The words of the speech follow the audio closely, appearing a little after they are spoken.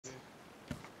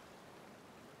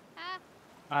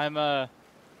I'm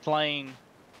flying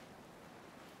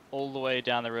all the way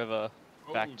down the river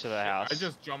back to the shit. house. I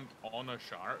just jumped on a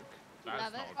shark. That's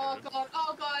Love it. not good.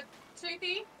 Oh god.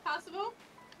 Toothy, passable?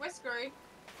 We're screwed.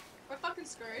 We're fucking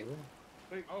screwed.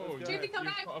 Wait, Oh, let's go. Toothy, come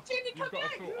back! Toothy, come you've got a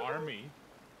back! full army.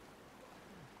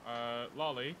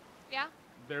 Lolly, Yeah?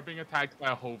 they're being attacked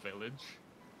by a whole village.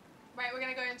 Wait, we're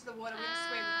gonna go into the water. We're gonna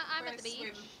swim. I'm We're at the gonna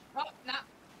beach. swim. Oh, nah.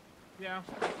 Yeah.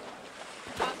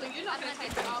 Passable, you're not I'm gonna at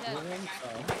take the it off. beach.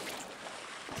 Okay.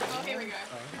 Oh, here we go.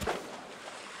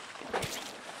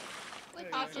 Let's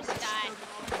Passable just die.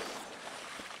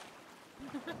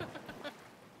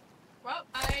 Well,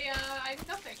 I did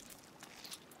nothing.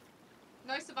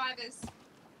 No survivors.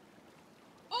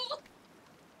 Oh!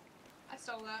 I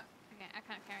stole that. Okay, I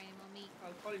can't carry any more meat. I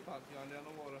was body parts going down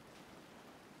the water.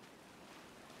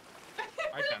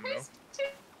 I can though.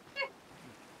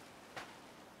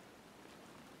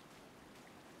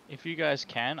 If you guys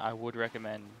can, I would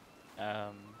recommend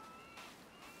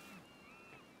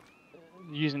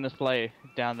using the sleigh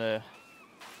down the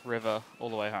river all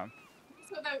the way home.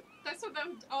 That's what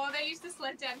them. Oh, they used to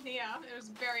sled down here. It was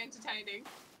very entertaining.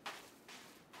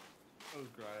 That was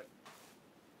great.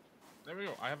 There we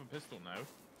go. I have a pistol now.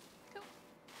 Cool.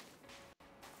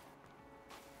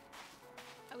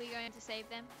 Are we going to save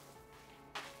them?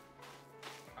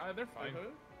 They're fine. Who?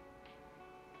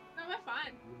 No, we're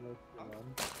fine. No.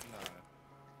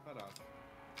 Hold on.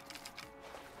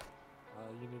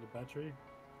 You need a battery?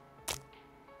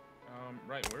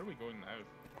 Right, where are we going now?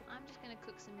 I'm just gonna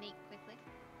cook some meat quickly.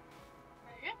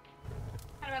 There you go.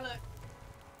 How do I look?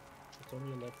 It's on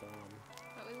your left arm.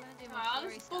 But we want to do more Oh,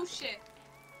 story this is stuff. bullshit.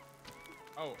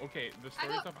 Oh, okay. The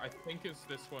story got- stuff, I think it's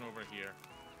this one over here.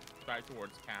 Back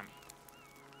towards camp.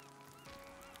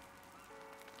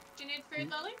 Do you need food,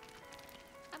 Lolly?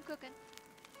 I'm cooking.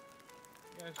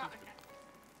 Yeah, she's Oh, good. okay.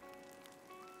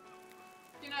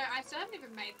 You know, I still haven't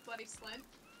even made the bloody sled.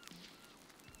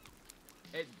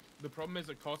 The problem is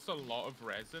it costs a lot of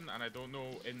resin, and I don't know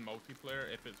in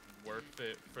multiplayer if it's worth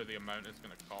it for the amount it's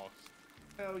going to cost.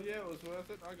 Hell yeah, it was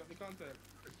worth it. I got the content.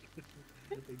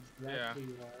 That's exactly Yeah.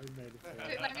 why I made it.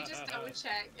 Wait, let me just double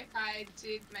check if I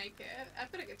did make it.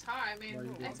 I've got a guitar, I mean, No,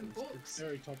 you and some didn't. It's books.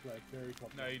 very top left, very top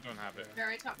left. No, you don't have it.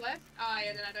 Very top left? Oh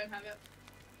yeah, then I don't have it.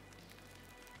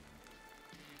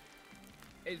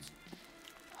 It's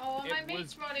Oh, my It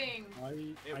meat's was- rotting!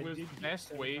 It was the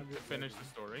best way to finish the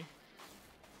story,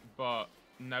 but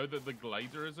now that the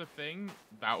glider is a thing,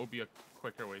 that will be a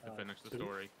quicker way to finish the two?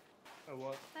 story. Oh,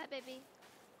 what? That baby.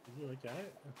 You okay?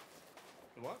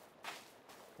 The what?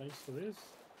 Thanks for this.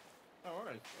 Oh,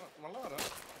 alright. Oh, my ladder.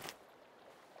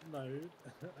 No.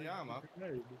 The armor?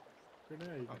 Grenade.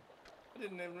 Grenade. Oh. I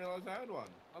didn't even realise I had one.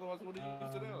 Otherwise, I would have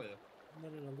used it earlier. No,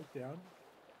 look down.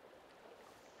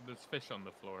 There's fish on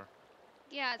the floor.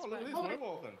 Yeah, it's Oh, look at this. fine. We're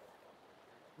walking.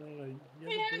 No. You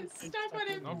Yeah, have a it's big stuck stack on of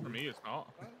him. Not for meat. me, it's not.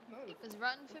 No, It was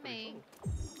rotten for me.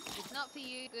 It's not for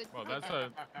you. Good. Well, that's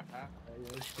a Yeah, yeah,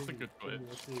 it's a good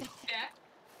glitch. pretty. Yeah.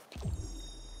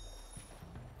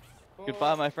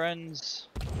 Goodbye, my friends.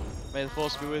 May the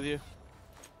force be with you.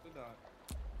 Good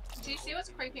night. Do you see what's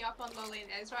creeping up on Lolly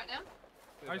and Ez right now?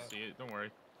 Good I night. see it, don't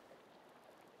worry.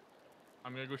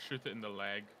 I'm gonna go shoot it in the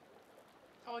leg.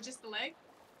 Or just the leg?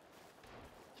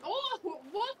 Oh,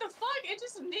 what the fuck? It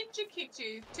just ninja kicked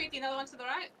you. Toothy, another one to the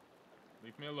right.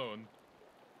 Leave me alone.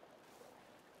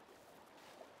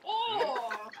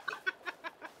 Oh!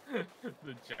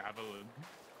 The javelin.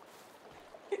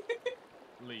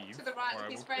 Leave. To the right, or I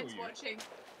his will friend's kill you. watching.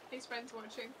 His friend's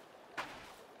watching.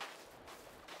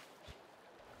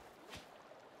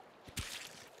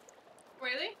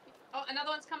 Really? Oh, another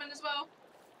one's coming as well.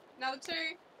 Another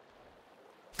two.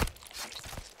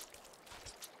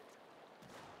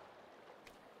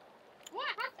 What?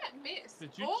 How'd that miss?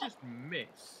 Did you Oh, just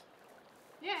miss?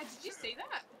 yeah, did you see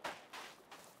that?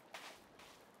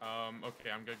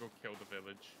 Okay, I'm gonna go kill the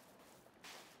village.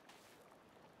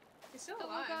 He's still But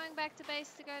alive. we're going back to base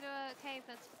to go to a cave.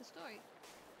 That's for the story.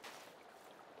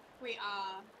 We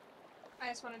are. I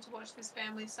just wanted to watch this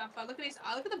family suffer. Look at this.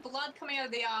 Look at the blood coming out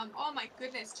of the arm. Oh my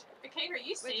goodness. Akira, are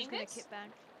you We're seeing just gonna this? kit back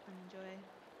and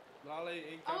enjoy.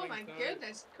 Lolly, Oh incoming. my third.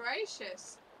 goodness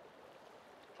gracious.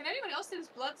 Can anyone else see this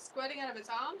blood squirting out of its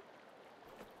arm?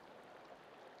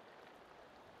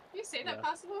 You see that Yeah.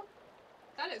 possible?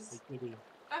 That Hey, is Kitty, you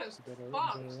that is better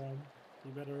fucked. run.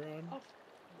 You better run. Oh.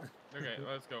 Okay,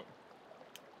 let's go.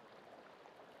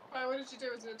 Wait, what did you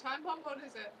do? Was it a time bomb? What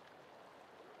is it?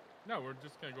 No, we're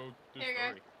just gonna go do Here you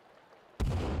go.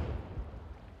 story.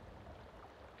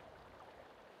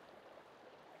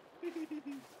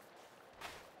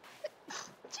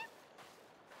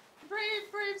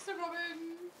 Brave, brave Sir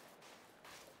Robin!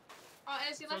 Oh,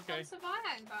 as you It's left okay. on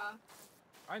Survivor.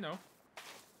 I know.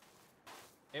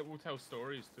 It will tell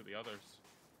stories to the others.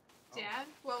 Yeah.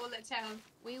 What will it tell?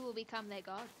 We will become their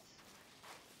gods.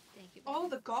 Thank you. Oh,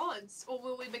 the gods, or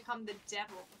will we become the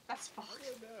devil? That's fucked.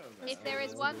 If there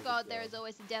is one god, there is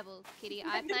always a devil, Kitty.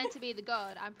 I plan to be the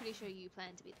god. I'm pretty sure you plan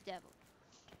to be the devil.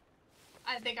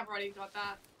 I think I've already got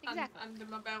that. Exactly. Under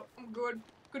my belt. I'm good.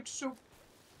 Good soup.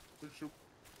 Good shoot.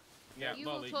 Yeah, You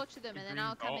will Lolly, torture them, the and then green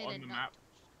I'll come dot in on and the not. map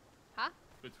Huh?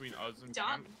 between us and Done.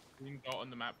 camp. Green dot on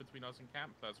the map between us and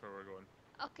camp. That's where we're going.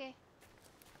 Okay.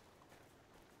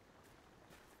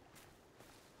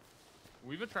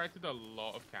 We've attracted a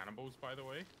lot of cannibals, by the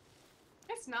way.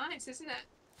 It's nice, isn't it?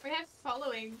 We have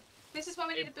following. This is why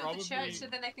we need to build the church so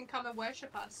then they can come and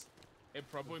worship us. It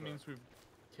probably That's right. means we've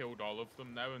killed all of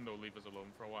them now, and they'll leave us alone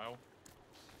for a while.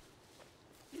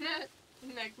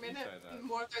 Next minute, say that.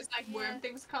 more of those like Yeah. worm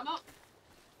things come up.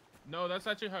 No, that's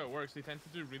actually how it works. They tend to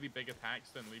do really big attacks,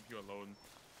 then leave you alone.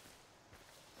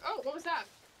 Oh, what was that?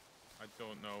 I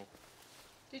don't know.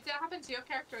 Did that happen to your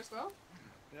character as well?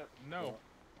 Yep. No.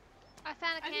 I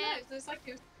found a I don't know. camp. It's like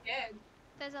he was scared.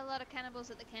 There's a lot of cannibals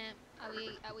at the camp.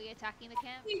 Are we attacking the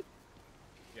camp?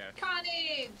 Yeah.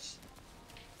 Carnage!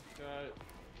 Go.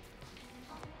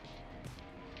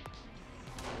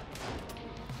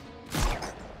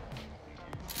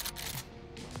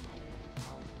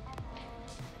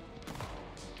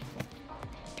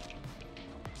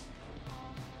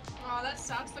 Oh, that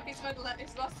sucks. Look, he's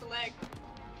lost a leg.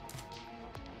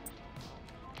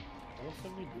 What's so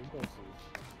many green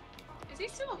bosses? Is he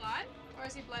still alive? Or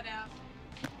is he bled out?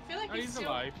 I feel like No, he's he's still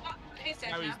alive. Oh, he's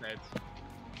dead Now now. he's dead.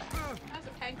 That's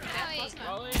okay. Owie. Death, wasn't it?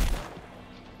 Lolly.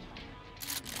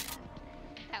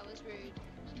 That was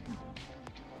rude.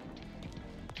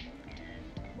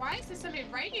 Why is there so many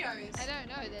radios? I don't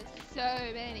know. There's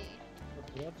so many.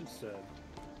 That's what I just said.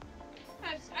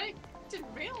 I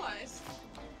didn't realize.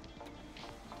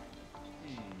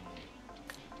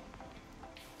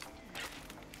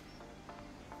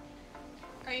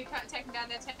 Are you taking down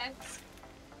their tents?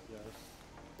 Yes.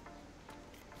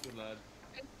 Good lad.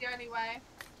 It's the only way.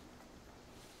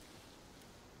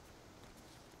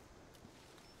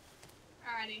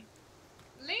 Alrighty.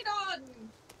 Lead on!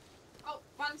 Oh,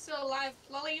 one's still alive.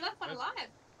 Lolly, you left one Yes. alive.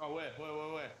 Oh,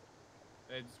 where?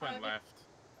 They just went Okay. left.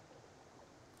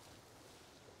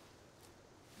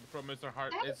 The problem is their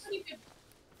heart They have a is pretty good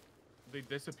they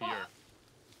disappear. spot.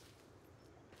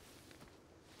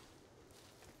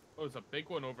 Oh, there's a big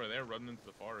one over there running into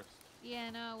the forest. Yeah,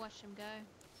 no, watch him go.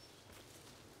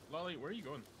 Lolly, where are you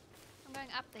going? I'm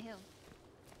going up the hill.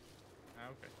 Ah,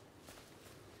 okay.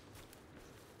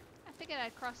 I figured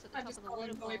I'd cross at the I top just of the call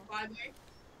him Lolly waterfall. blindly.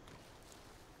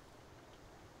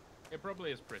 It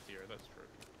probably is prettier, that's true.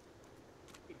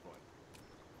 Good point.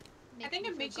 I Makes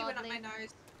think me a feel Michi went up godly. my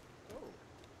nose. Oh.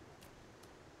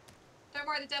 Don't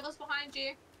worry, the devil's behind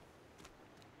you.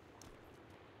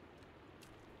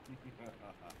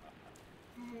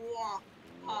 Mwah.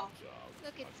 Oh. Watch out.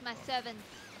 Look, it's my servants.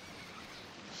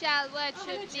 Shall worship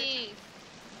worship. me.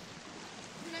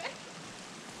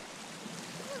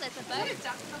 Oh, there's a Is there boat. a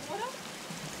duck in the water?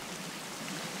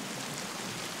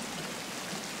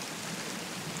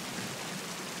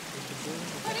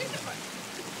 What is it?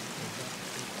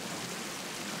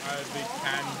 They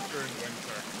can during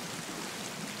winter.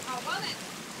 Oh, well then.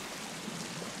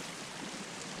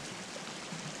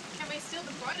 Can we steal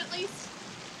the boat at least?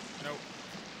 Nope.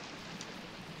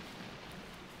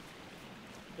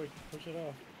 Quick, push it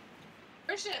off.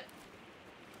 Push it.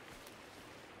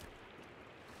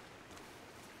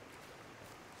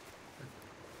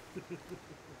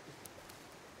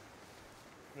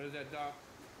 Where's that duck?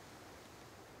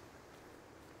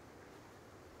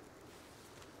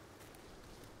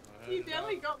 I heard You a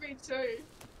nearly duck. got me too.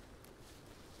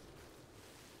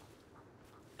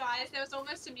 Guys, there was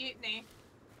almost a mutiny.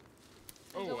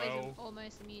 There's Oh always well.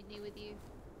 almost a mutiny with you.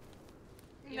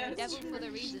 You're a That's devil for the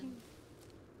true. reason.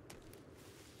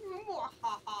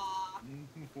 Mwahaha.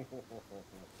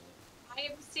 I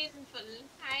am sinful.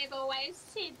 I've always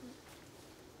sinned.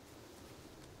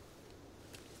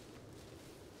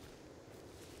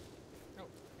 Oh,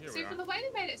 here See, we for are. the way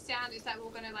they made it sound is that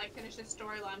we're gonna like finish the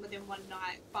storyline within one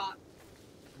night, but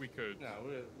We could. No,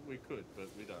 we could, but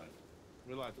we don't.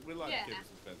 We like Yeah. to keep it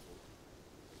suspenseful.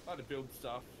 Like to build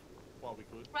stuff while we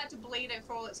could. we like to bleed it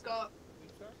for all it's got.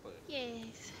 Exactly.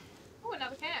 Yes. Oh,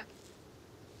 another camp.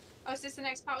 Oh, is this the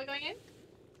next part we're going in?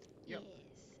 Yep.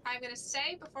 Yes. I'm gonna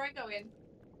save before I go in.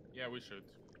 Yeah, we should.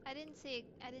 I didn't see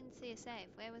a save.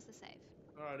 Where was the save?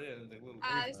 Alright, yeah, the little.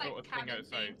 It's Got like a thing cabin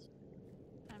outside.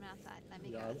 I'm outside. Let me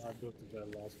Yeah, go I outside. built the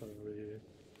bed last time we were here.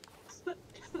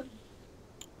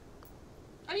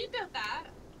 Oh, you killed that.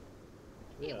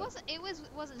 Yeah. Wasn't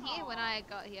here when I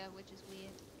got here, which is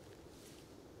weird.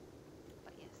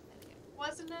 But yes, there we go.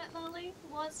 Wasn't it, Lily?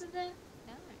 Wasn't it?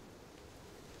 No.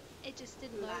 It just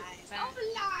didn't load. Lies. Right.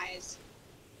 Oh, lies.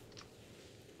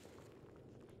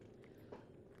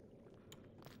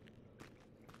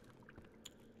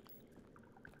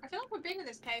 I feel like we've been in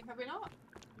this cave, have we not?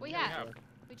 We Yeah, have.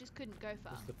 We just couldn't go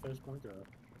far. It's the first bunker.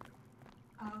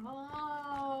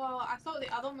 Oh, I thought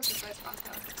the other one was the first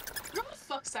bunker. For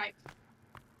fuck's sake.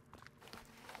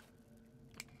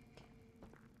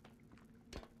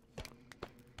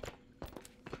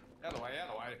 Out of the way, out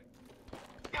of the way.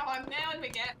 Go on, now and we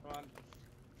get. Come on.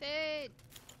 Food!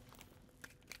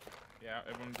 Yeah,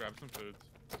 everyone grab some food.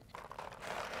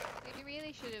 We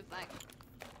really should have, like,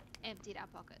 emptied our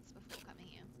pockets before coming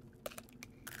here.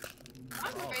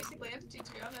 Mine were basically empty,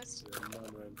 to be honest. Yeah,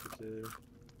 mine were empty too.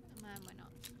 Man, we're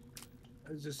not.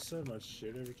 There's just so much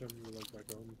shit every time you look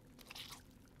back home.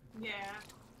 Yeah.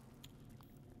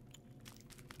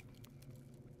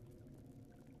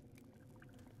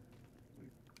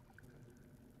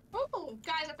 Oh,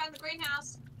 guys, I found the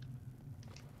greenhouse.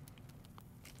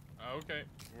 Okay,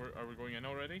 are we going in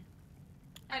already?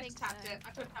 I think just tapped so. it.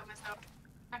 I couldn't help myself.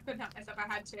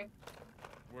 I had to.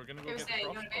 We're gonna go It was get there, the you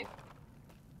know what I mean? crossbow.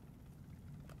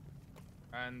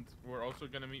 And we're also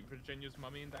gonna meet Virginia's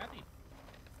mummy and daddy.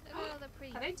 Look at all the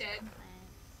pretty Are they dead? plants.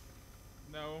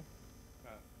 No.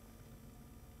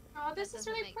 Oh, this That is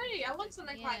doesn't really make pretty. much I want sense.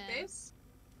 something like Yeah. this.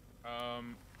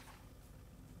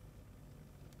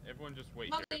 Everyone just wait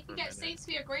Mother, here you for can a get minute. seeds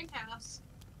for your greenhouse.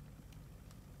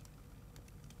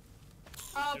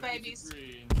 Oh, Everything's babies.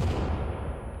 green.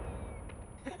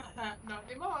 Not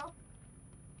anymore.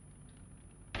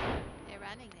 They're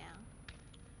running now.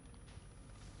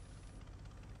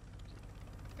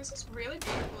 This is really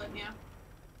beautiful in here.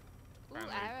 Ooh,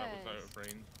 Apparently that was out arrows. of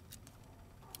range.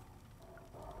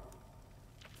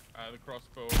 The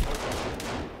crossbow.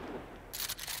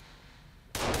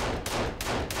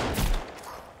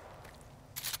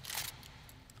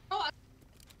 Oh,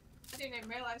 I didn't even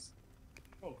realize.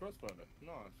 Oh, crossbow.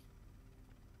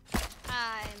 Nice.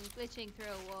 I'm glitching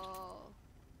through a wall.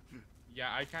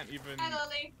 Yeah, I can't even Hi,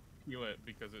 Lily. heal it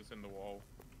because it's in the wall.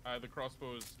 The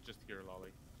crossbow is just here, Lolly.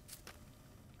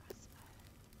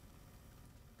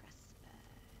 Crossbow.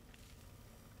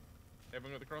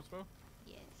 Everyone got the crossbow?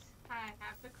 Yes. I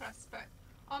have the crossbow.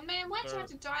 Oh man, why'd you have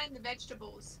to die in the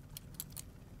vegetables?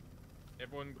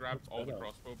 Everyone grab What's all the better?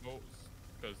 crossbow bolts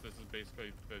because this is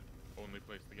basically the only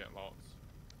place to get lots.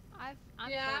 I'm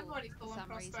Yeah, I'm full already for full on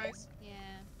some reason. crossbows. Yeah.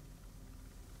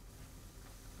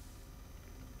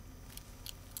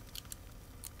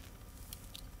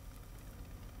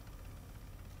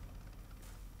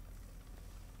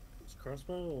 Is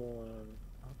crossbow or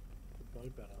the bow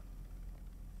better?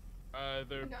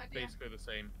 They're No idea. basically the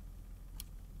same.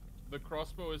 The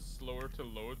crossbow is slower to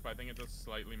load, but I think it does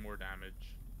slightly more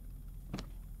damage.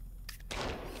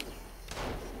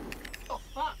 Oh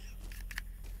fuck.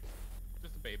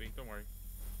 Just a baby, don't worry.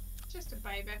 Just a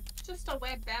baby. Just a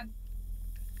web bab.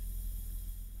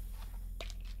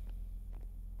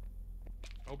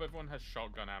 I hope everyone has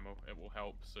shotgun ammo. It will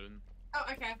help soon. Oh,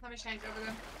 okay. Let me change over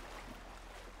then.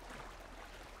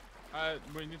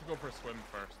 We need to go for a swim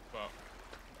first, but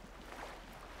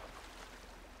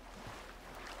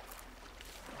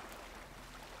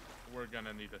we're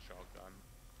gonna need a shotgun.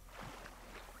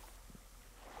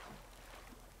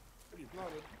 Pretty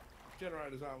blooded.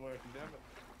 Generators aren't working, damn it.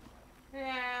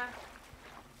 Yeah.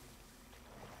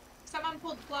 Someone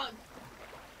pulled the plug.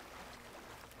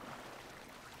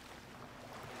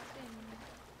 Spin.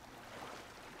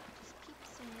 Just keep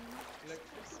spinning.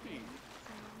 Electricity.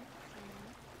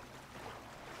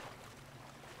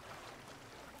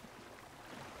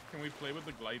 Can we play with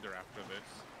the glider after this?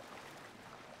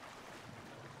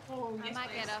 Oh, I yes, might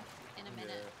please. get off in a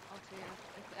minute or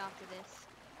two after this.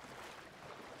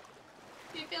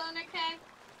 You feeling okay?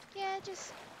 Yeah,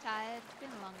 just tired. It's been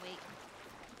a long week.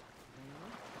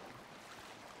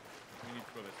 We need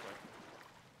to go this way.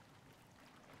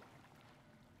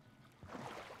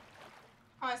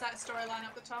 Oh, is that storyline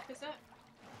up the top, is it?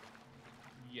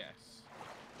 Yes.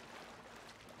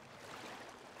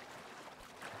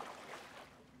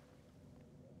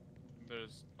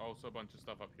 There's also a bunch of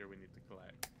stuff up here we need to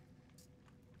collect.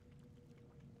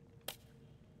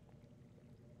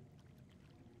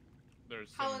 There's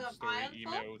How some long am story I on for?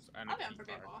 emails and a I'll be on key for a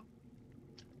bit card. more.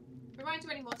 We won't do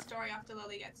any more story after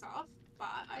Lily gets off, but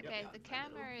I Okay, the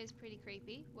camera is pretty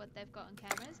creepy, what they've got on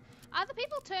cameras. Are the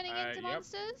people turning into Yep.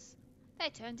 monsters? They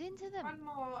turned into them. One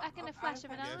more. Back in a I flash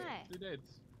of an haven't- eye. They did.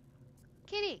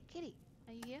 Kitty, Kitty,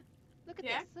 are you here? Look at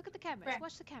Yeah? this. Look at the cameras. Where?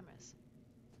 Watch the cameras.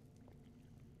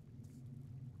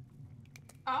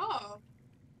 Oh.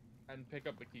 and pick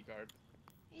up the key card.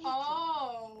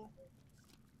 Oh.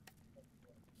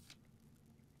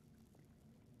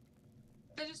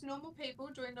 They're just normal people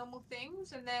doing normal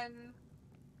things, and then.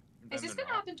 And Is then this they're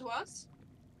gonna not. happen to us?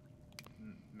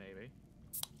 Maybe.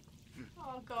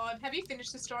 Oh god. Have you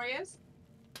finished the story, Ez?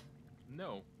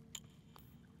 No.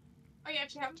 Oh, you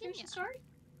actually haven't finished the story?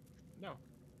 No.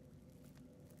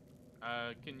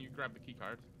 Can you grab the key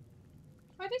card?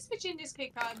 What is Virginia's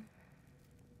key card?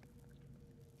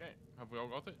 Okay. Have we all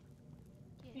got it?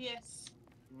 Yes.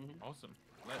 Awesome.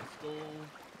 Let's go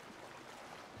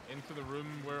into the room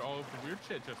where all of the weird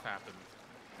shit just happened.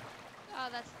 Oh,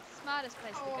 that's the smartest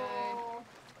place to go. Oh.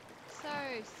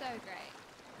 So great.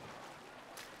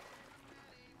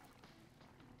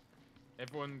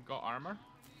 Everyone got armor?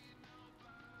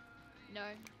 No.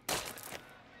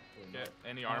 Get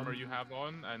any armor you have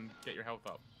on and get your health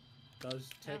up. Does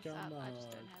take Health on up, I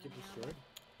just don't have keep any the sword?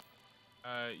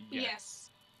 Yeah. Yes.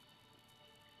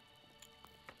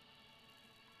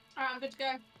 Alright, I'm good to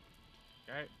go.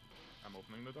 Okay. I'm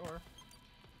opening the door.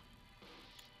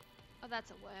 Oh,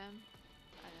 that's a worm.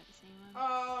 I've never seen one.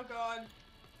 Oh god.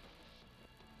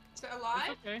 Is it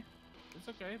alive? It's okay. It's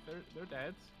okay. They're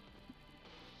dead.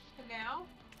 For now?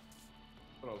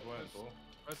 What I was waiting for.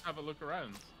 Let's have a look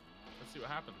around. Let's see what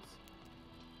happens.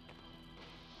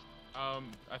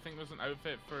 I think there's an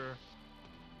outfit for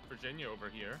Virginia over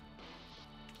here.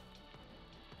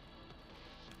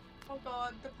 Oh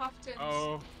god, the Puffins.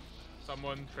 Oh,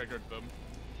 someone triggered them.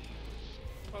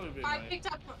 Probably been I mate. picked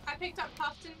up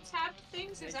Puffin tab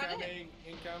things, is that it?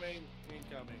 Incoming.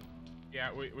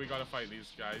 Yeah, we gotta fight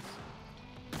these guys.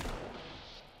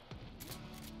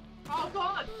 Oh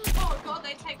god! Oh god,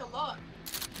 they take a lot.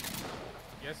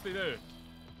 Yes, they do.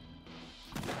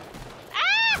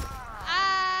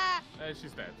 Ah!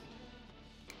 She's dead.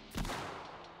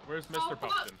 Where's Mr. Oh, fuck.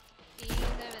 Puffin? He's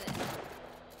over there.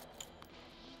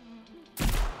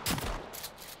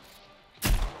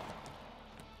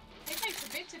 It takes a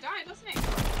bit to die, doesn't it?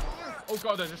 Oh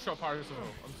god, I just shot Parzival.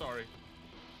 I'm sorry.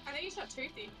 I think you shot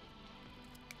Toothy.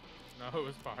 No, it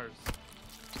was Pars.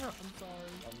 I'm sorry.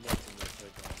 I'm watching this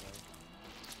take on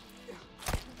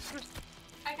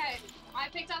now. Okay, I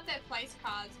picked up their place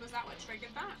cards. Was that what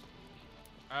triggered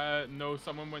that? No,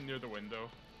 someone went near the window.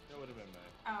 That would have been me.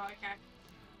 Oh, okay.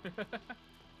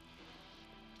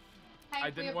 Hey, I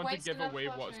we didn't have want to wasted give enough away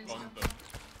flush what moons spawned now. them.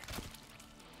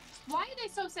 Why are they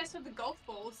so obsessed with the golf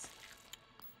balls?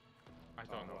 I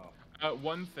don't know. Wow.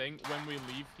 One thing, when we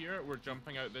leave here, we're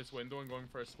jumping out this window and going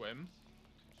for a swim.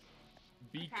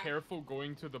 Be Okay. careful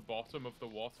going to the bottom of the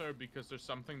water because there's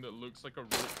something that looks like a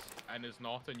root and is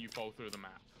not, and you fall through the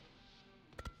map.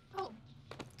 Oh.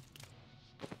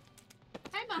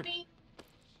 Hi, Mummy.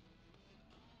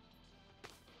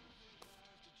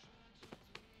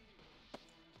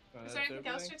 Is there anything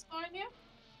else to explore in here?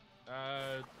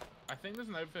 I think there's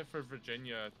an outfit for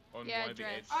Virginia on Yeah, one of the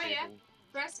dress. edge Oh, yeah. tables.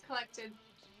 Dress collected.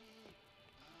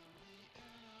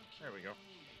 There we go.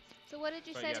 So what did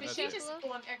you But say yeah, to be that's She it. just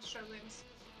careful of? spawned extra limbs.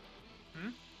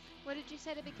 What did you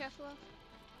say to be careful of?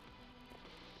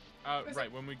 Was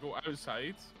Right, when we go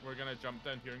outside, we're gonna jump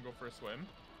down here and go for a swim.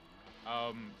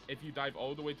 If you dive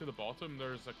all the way to the bottom,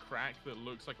 there's a crack that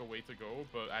looks like a way to go,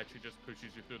 but actually just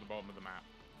pushes you through the bottom of the map.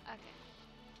 Okay.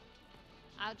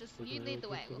 I'll just, Look you at lead it, the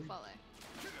way, look we'll at it.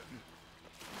 follow.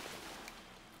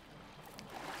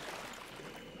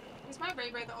 Is my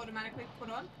rebreather automatically put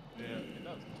on? Yeah. It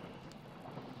does.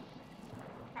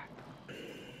 Okay.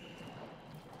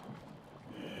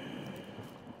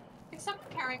 Is someone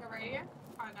carrying a radio?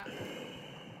 Oh, no.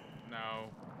 Now,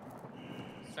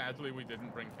 sadly, we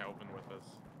didn't bring Kelvin with us.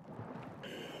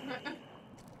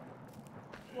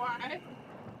 Why?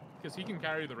 Because he can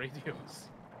carry the radios.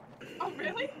 Oh,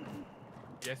 really?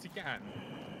 Yes, he can.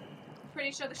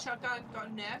 Pretty sure the shotgun got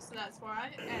nerfed, so that's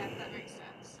why. Yeah, that makes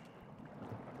sense.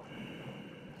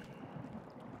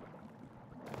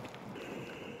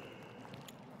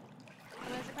 Well,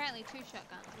 there's apparently two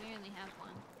shotguns, we only have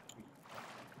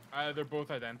one. They're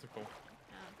both identical. Oh.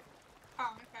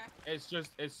 Oh, okay.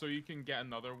 It's so you can get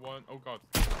another one. Oh god,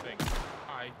 thing.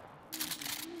 Hi.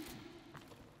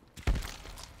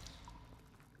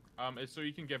 It's so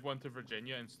you can give one to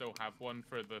Virginia and still have one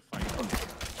for the fight.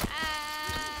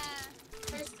 Ah!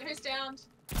 Who's downed?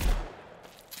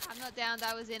 I'm not downed,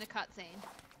 I was in a cutscene.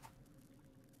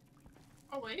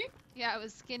 Oh, were you? Yeah, I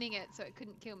was skinning it so it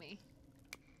couldn't kill me.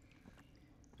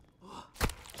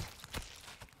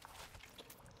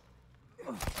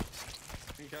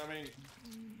 Incoming.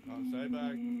 I'll stay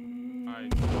back.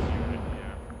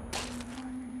 Yeah.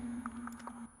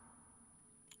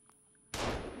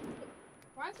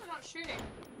 Why is it not shooting?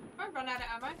 Have I run out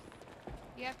of ammo?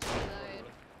 You have to reload.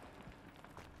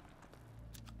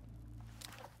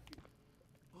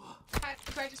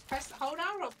 Do I just press hold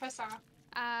R or press R?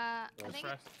 I Press. think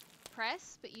Press.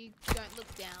 press, but you don't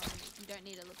look down. You don't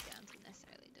need to look down to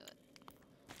necessarily do it.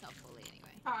 Not fully,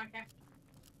 anyway. Oh, okay.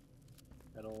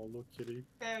 And all look, kitty.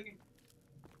 There we go.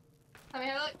 Let me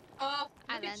have a look. Oh,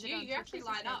 I look at landed you. on You actually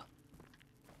Toothless' light head. up.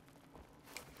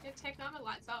 Your tech armor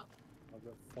lights up. I've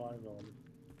got 5 on.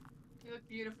 You look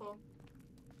beautiful.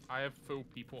 I have full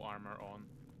people armor on.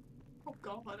 Oh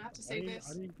god, I have to I see didn't, this.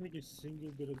 I didn't take a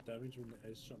single bit of damage when the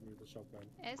ace shot me with the shotgun.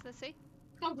 Ez, let's see.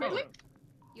 Oh really?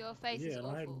 Your face Yeah, is and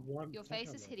I had awful. one Your tech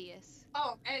face is armor. hideous.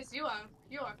 Oh, Ez, you are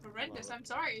horrendous. Love it. I'm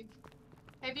sorry.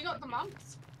 Have you got the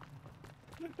mumps?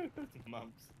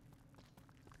 Mumps.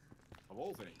 Of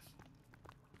all things.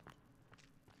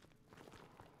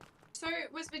 So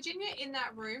was Virginia in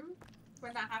that room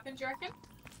when that happened? Do you reckon?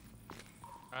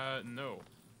 No.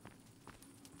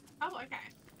 Oh, okay.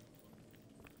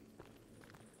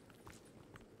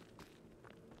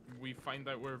 We find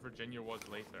out where Virginia was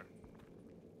later.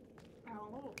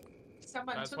 Oh,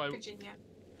 someone That's took why- Virginia.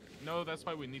 No, that's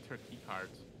why we need her key card.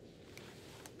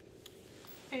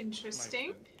 Interesting.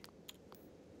 Makes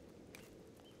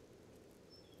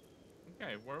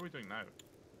Okay, what are we doing now?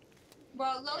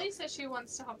 Well, Lolly says she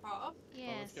wants to hop off. Yeah,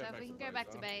 let's so get if back we to can go base, back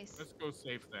to huh? base. Let's go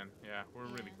safe then. Yeah, we're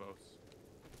really Yeah. close.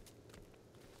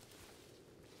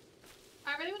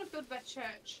 I really want to build that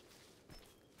church.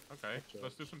 Okay, Church.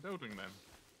 let's do some building then.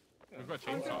 Yeah. We've got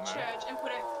I want to build a chainsaw now. church and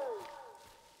put it.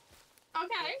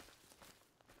 Okay.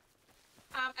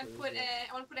 And Where put is it?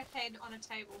 I want to put a head on a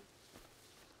table.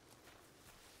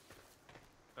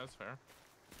 That's fair.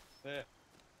 Yeah.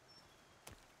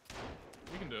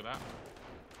 We can do that.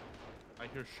 I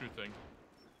hear shooting.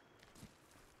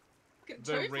 Get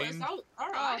The Toothless. range- Oh, all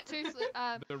Oh, right. Toothless.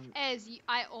 The Ez,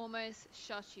 I almost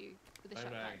shot you with a Bang,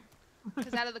 shotgun. bang.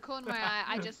 Because out of the corner of my eye,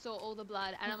 I just saw all the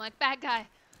blood, and I'm like, bad guy.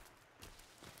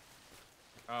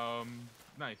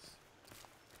 Nice.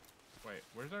 Wait,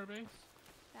 where's our base?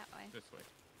 That way. This way.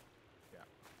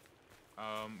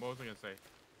 Yeah. What was I gonna say?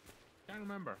 Can't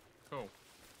remember. Cool.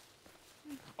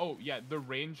 Oh yeah, the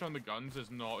range on the guns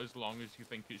is not as long as you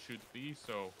think it should be.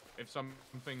 So if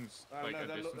something's like No, a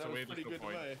distance that away, was pretty there's no good to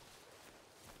point. me.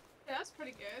 Yeah, that's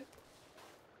pretty good.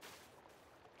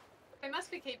 They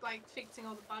must be keep like fixing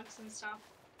all the bugs and stuff.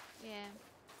 Yeah.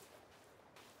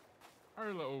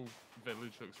 Our little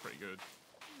village looks pretty good.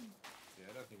 Yeah,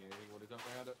 I don't think anything would have got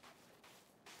around it.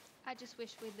 I just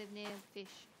wish we lived near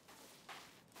fish.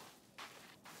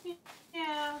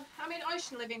 Yeah, I mean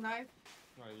ocean living though.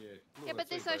 Oh yeah. Yeah, Little but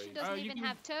this sea ocean breeze. doesn't you even can-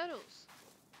 have turtles.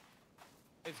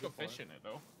 It's Good got fish point. in it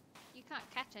though. You can't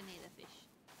catch any of the fish.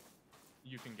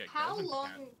 You can get How girls into long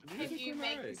that. can Music you was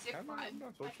make the nice. zip How long- line?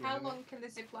 I thought Like you were how in it. long can the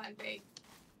zip line be?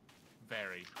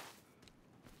 Very.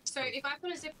 So if I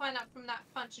put a zip line up from that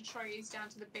bunch of trees down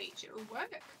to the beach, it will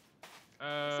work.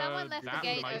 Someone left the that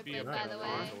gate might be a open, bit by the far,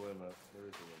 way. There is a limit. There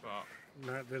is a limit. But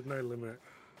No, there's no limit.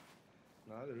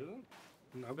 No, there isn't.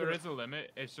 No, I've there got is a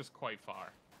limit. It's just quite far.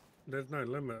 There's no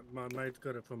limit. My mate's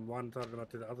got it from one side of the map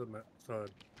to the other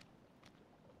side.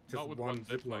 Just Not with one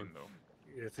zip line though.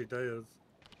 Yes, he does.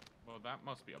 Well, that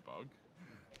must be a bug.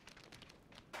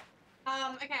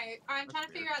 Okay, I'm That's trying to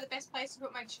weird. figure out the best place to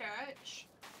put my church.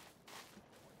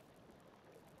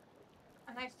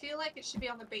 And I feel like it should be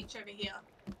on the beach over here.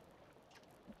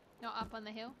 Not up on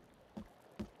the hill.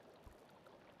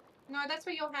 No, that's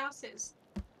where your house is.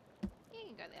 You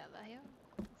can go the other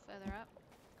hill. Further up.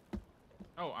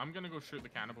 Oh, I'm gonna go shoot the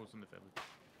cannibals in the village.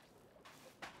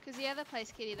 Because the other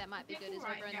place, Kitty, that might be Yeah, good is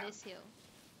right, over on yeah. this hill.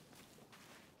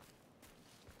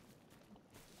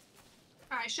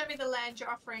 Alright, show me the land you're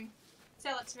offering.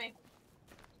 Sell it to me.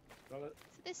 Got it.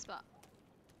 So this spot.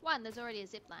 One, there's already a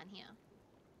zip line here.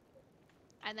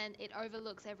 And then it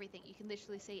overlooks everything. You can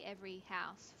literally see every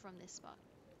house from this spot.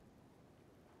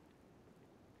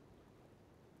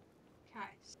 Okay,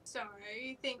 so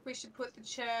you think we should put the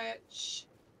church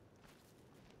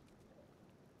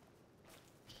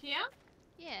here?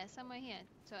 Yeah, somewhere here.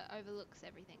 So it overlooks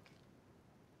everything.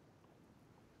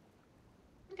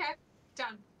 Okay,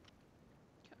 done.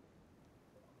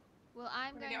 Well,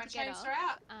 I'm I'm gonna going get to my get chainsaw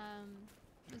off. out.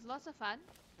 It was lots of fun.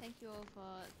 Thank you all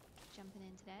for jumping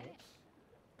in today.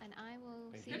 And I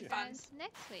will Thank see you. you Good fun. guys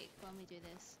next week when we do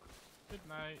this. Good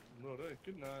night. Will do.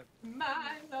 Good night.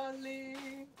 My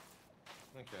lolly.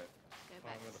 Okay. Go I'm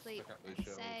back gonna to sleep stick up and these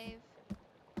shelves. save.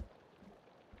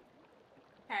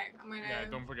 Okay, I'm gonna Yeah,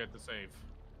 don't forget to save.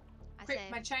 I grip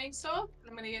saved. my chainsaw and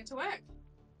I'm gonna get to work.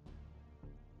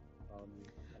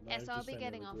 I'm Yeah, so I'll just be sent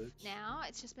out getting a off glitch. now.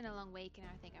 It's just been a long week, and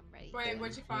I think I'm ready Wait, to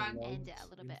what'd you find? end it a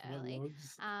little bit early.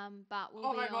 Logs. But we'll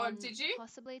Oh be my god, on did you?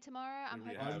 possibly tomorrow. I'm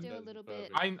Maybe hoping to have, do a that'd be little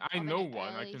bit perfect. I of know an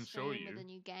one. I early can show stream with a you.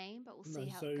 new game, but we'll No, see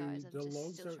how so it goes. I'm the just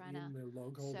logs still are trying in to the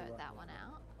log holder sort right that one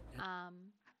now. out.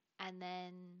 And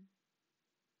then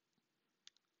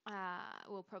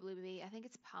will probably be, I think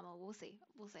it's Pummel. We'll see.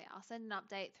 I'll send an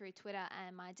update through Twitter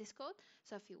and my Discord.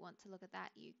 So if you want to look at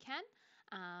that, you can.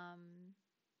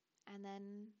 And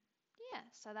then, yeah,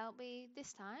 so that'll be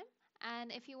this time.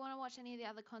 And if you want to watch any of the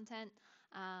other content,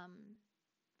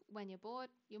 when you're bored,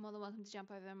 you're more than welcome to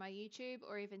jump over on my YouTube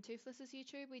or even Toothless's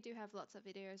YouTube. We do have lots of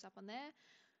videos up on there.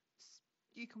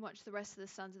 You can watch the rest of the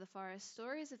Sons of the Forest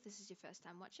stories if this is your first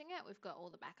time watching it. We've got all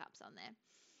the backups on there.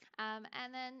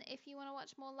 And then if you want to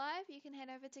watch more live, you can head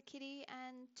over to Kitty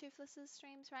and Toothless's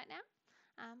streams right now.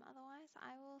 Otherwise,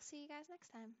 I will see you guys next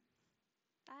time.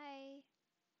 Bye.